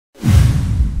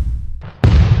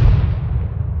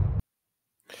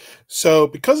So,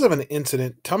 because of an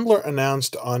incident, Tumblr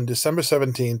announced on December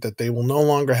 17th that they will no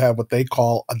longer have what they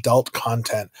call adult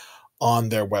content on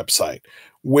their website,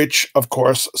 which, of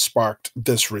course, sparked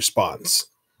this response.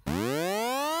 All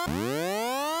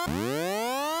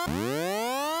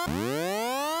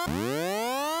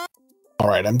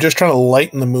right, I'm just trying to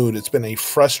lighten the mood. It's been a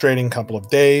frustrating couple of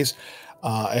days.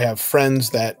 I have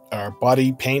friends that are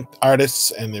body paint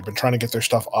artists, and they've been trying to get their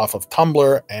stuff off of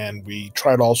Tumblr, and we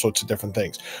tried all sorts of different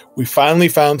things. We finally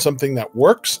found something that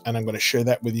works, and I'm going to share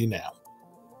that with you now.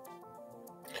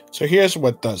 So here's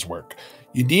what does work.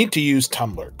 You need to use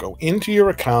Tumblr. Go into your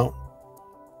account,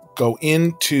 go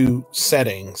into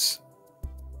settings,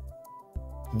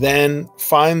 then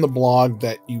find the blog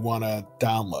that you want to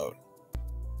download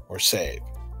or save.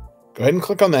 Go ahead and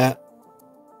click on that,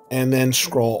 and then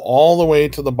scroll all the way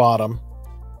to the bottom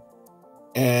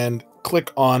and click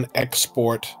on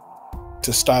export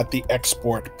to start the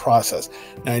export process.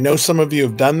 Now, I know some of you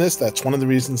have done this. That's one of the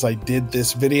reasons I did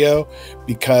this video,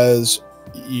 because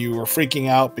you were freaking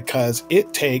out because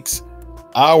it takes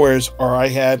hours, or I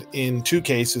had in 2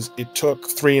 cases, it took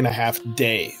 3.5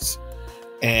 days.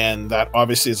 And that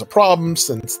obviously is a problem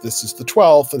since this is the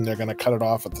 12th and they're going to cut it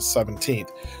off at the 17th.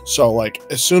 So like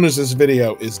as soon as this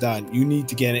video is done, you need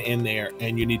to get in there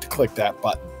and you need to click that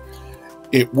button.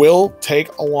 It will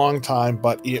take a long time,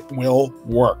 but it will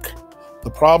work. The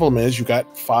problem is you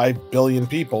got 5 billion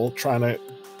people trying to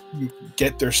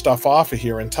get their stuff off of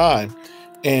here in time.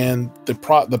 And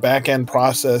the back end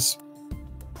process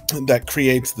that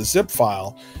creates the zip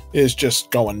file is just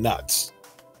going nuts.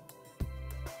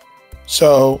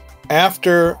 So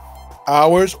after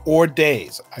hours or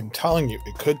days, I'm telling you,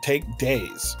 it could take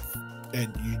days,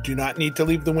 and you do not need to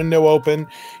leave the window open.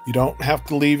 You don't have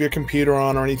to leave your computer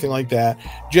on or anything like that.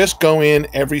 Just go in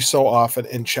every so often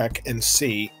and check and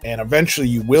see, and eventually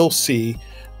you will see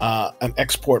an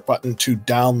export button to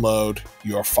download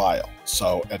your file.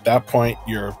 So at that point,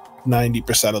 you're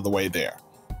 90% of the way there.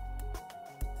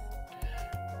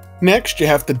 Next, you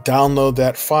have to download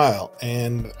that file.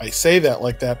 And I say that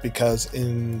like that because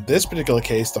in this particular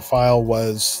case, the file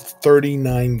was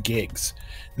 39 gigs.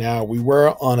 Now, we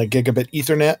were on a gigabit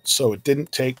Ethernet, so it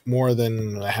didn't take more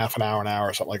than a half an hour,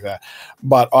 or something like that.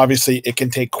 But obviously, it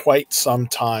can take quite some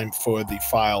time for the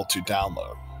file to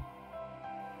download.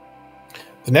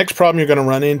 The next problem you're going to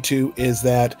run into is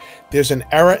that there's an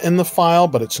error in the file,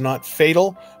 but it's not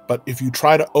fatal. But if you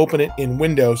try to open it in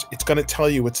Windows, it's going to tell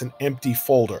you it's an empty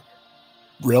folder.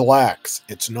 Relax,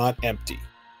 it's not empty.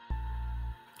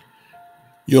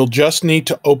 You'll just need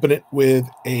to open it with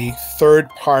a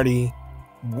third-party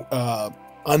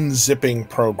unzipping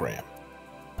program.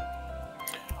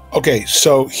 Okay,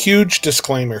 so huge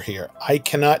disclaimer here. I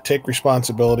cannot take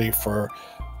responsibility for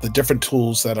the different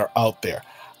tools that are out there.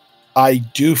 I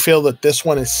do feel that this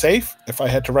one is safe. If I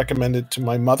had to recommend it to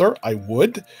my mother, I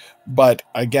would. But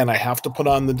again, I have to put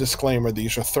on the disclaimer.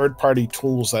 These are third-party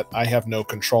tools that I have no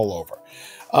control over.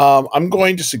 I'm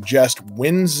going to suggest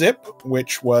WinZip,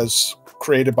 which was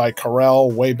created by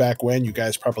Corel way back when. You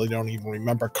guys probably don't even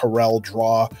remember Corel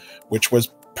Draw, which was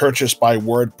purchased by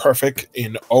WordPerfect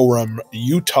in Orem,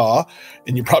 Utah.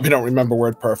 And you probably don't remember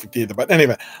WordPerfect either. But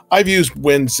anyway, I've used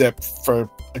WinZip for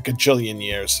a gajillion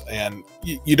years, and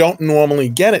you don't normally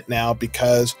get it now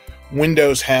because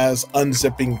Windows has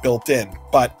unzipping built in,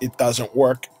 but it doesn't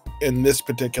work in this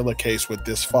particular case with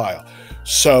this file.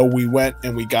 So we went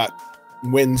and we got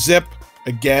WinZip.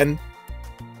 Again,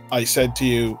 I said to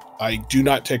you, I do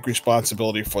not take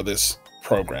responsibility for this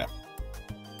program.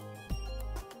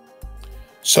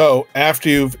 So after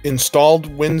you've installed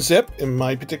WinZip, in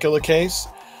my particular case,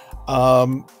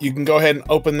 you can go ahead and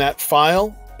open that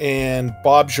file, and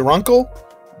Bob's your uncle.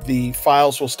 The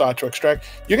files will start to extract.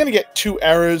 You're going to get 2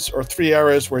 errors or 3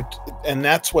 errors, and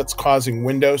that's what's causing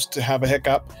Windows to have a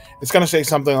hiccup. It's going to say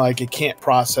something like it can't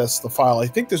process the file. I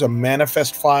think there's a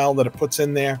manifest file that it puts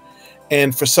in there,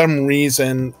 and for some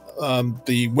reason,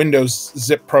 the Windows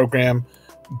zip program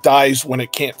dies when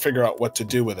it can't figure out what to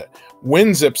do with it.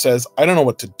 WinZip says, I don't know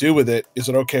what to do with it. Is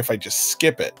it okay if I just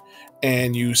skip it?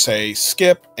 And you say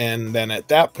skip, and then at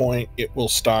that point, it will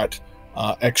start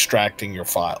extracting your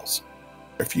files.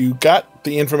 If you got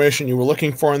the information you were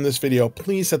looking for in this video,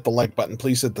 please hit the like button.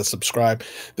 Please hit the subscribe.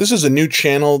 This is a new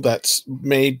channel that's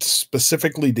made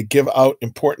specifically to give out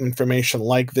important information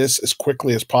like this as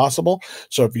quickly as possible.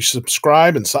 So if you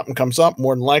subscribe and something comes up,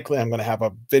 more than likely I'm going to have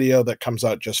a video that comes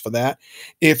out just for that.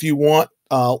 If you want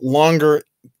longer,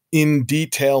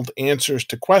 detailed answers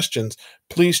to questions,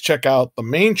 please check out the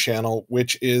main channel,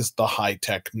 which is the High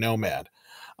Tech Nomad.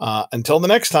 Until the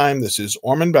next time, this is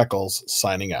Orman Beckles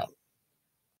signing out.